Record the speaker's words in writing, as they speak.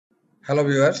Hello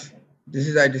viewers, this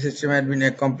is IT System Admin,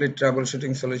 a complete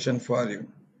troubleshooting solution for you.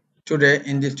 Today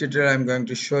in this tutorial I am going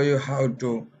to show you how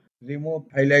to remove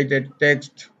highlighted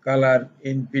text color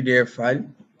in PDF file.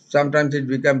 Sometimes it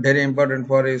becomes very important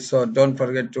for you, so don't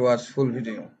forget to watch full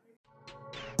video.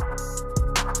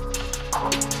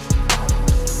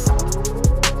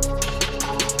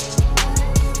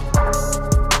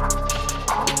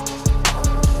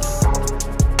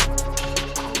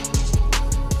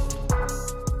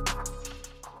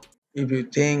 If you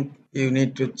think you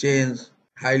need to change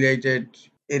highlighted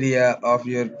area of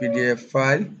your PDF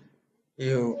file,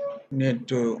 you need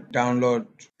to download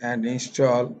and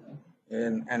install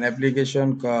an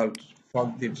application called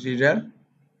Foxit Reader.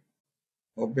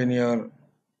 Open your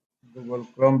Google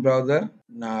Chrome browser.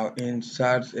 Now in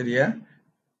search area,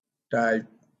 type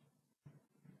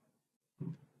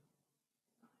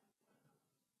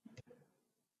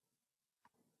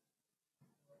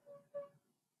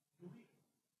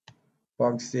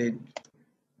Foxit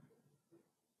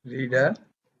Reader.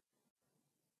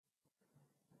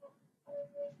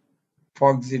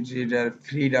 Foxit Reader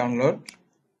free download.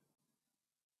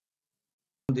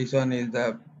 This one is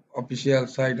the official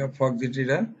site of Foxit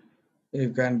Reader.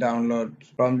 You can download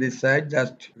from this site.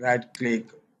 Just right click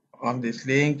on this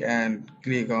link and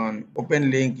click on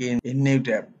open link in new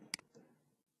tab.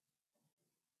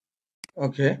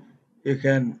 Okay, you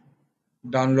can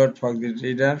download Foxit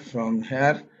Reader from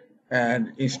here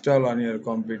and install on your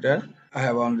computer. I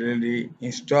have already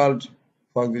installed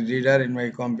Foxit Reader in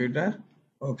my computer.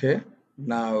 Okay,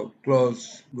 now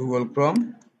close Google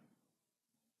Chrome,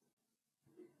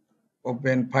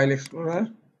 open File Explorer.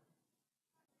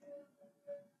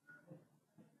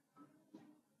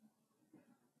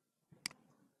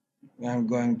 I'm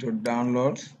going to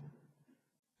download.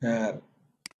 Here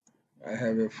I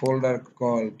have a folder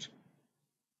called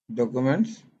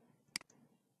Documents.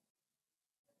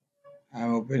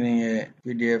 I'm opening a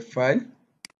PDF file.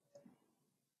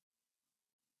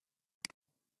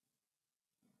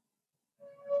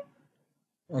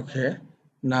 Okay,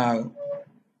 now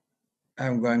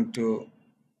I'm going to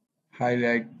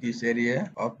highlight this area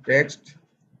of text.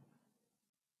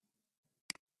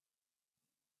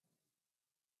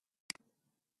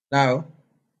 Now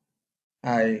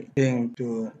I think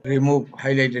to remove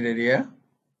highlighted area.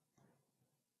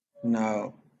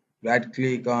 Now right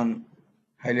click on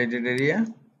highlighted area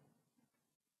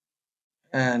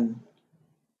and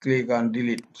click on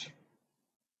delete.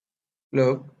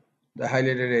 Look, the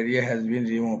highlighted area has been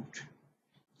removed.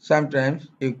 Sometimes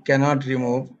you cannot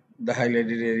remove the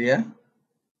highlighted area.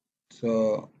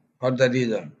 So what's the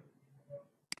reason?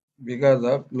 Because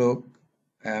of, look,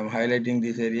 I am highlighting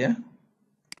this area.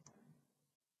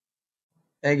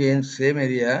 Again, same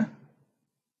area,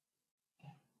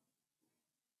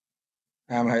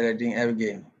 I am highlighting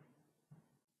again.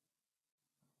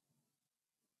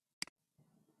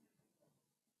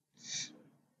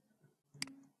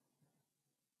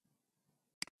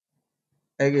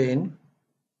 Again,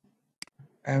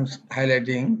 I am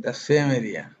highlighting the same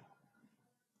area.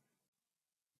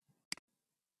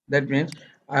 That means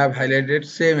I have highlighted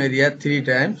same area 3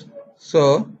 times.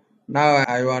 So now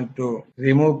I want to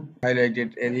remove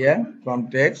highlighted area from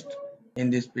text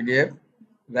in this PDF.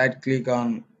 Right click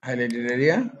on highlighted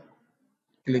area,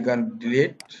 click on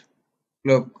delete.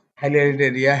 Look, highlighted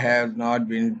area has not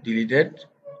been deleted.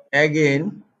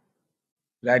 Again,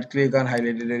 right click on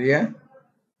highlighted area,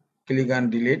 click on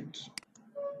delete.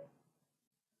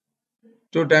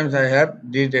 2 times I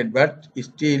have deleted, but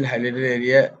still highlighted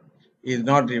area is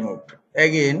not removed.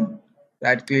 Again,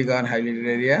 right click on highlighted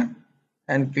area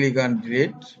and click on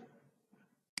delete.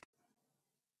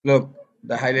 Look,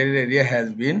 the highlighted area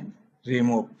has been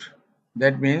removed.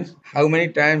 That means how many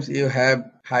times you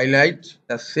have highlight,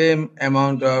 the same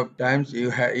amount of times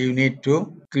you need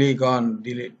to click on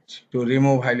delete to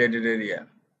remove highlighted area.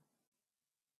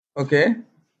 Okay,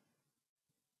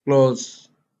 close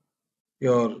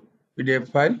your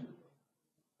PDF file.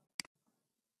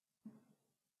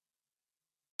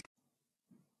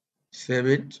 Save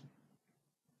it.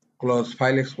 Close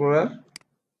File Explorer.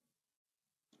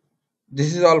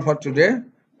 This is all for today.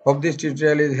 Hope this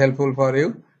tutorial is helpful for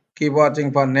you. Keep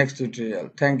watching for next tutorial.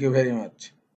 Thank you very much.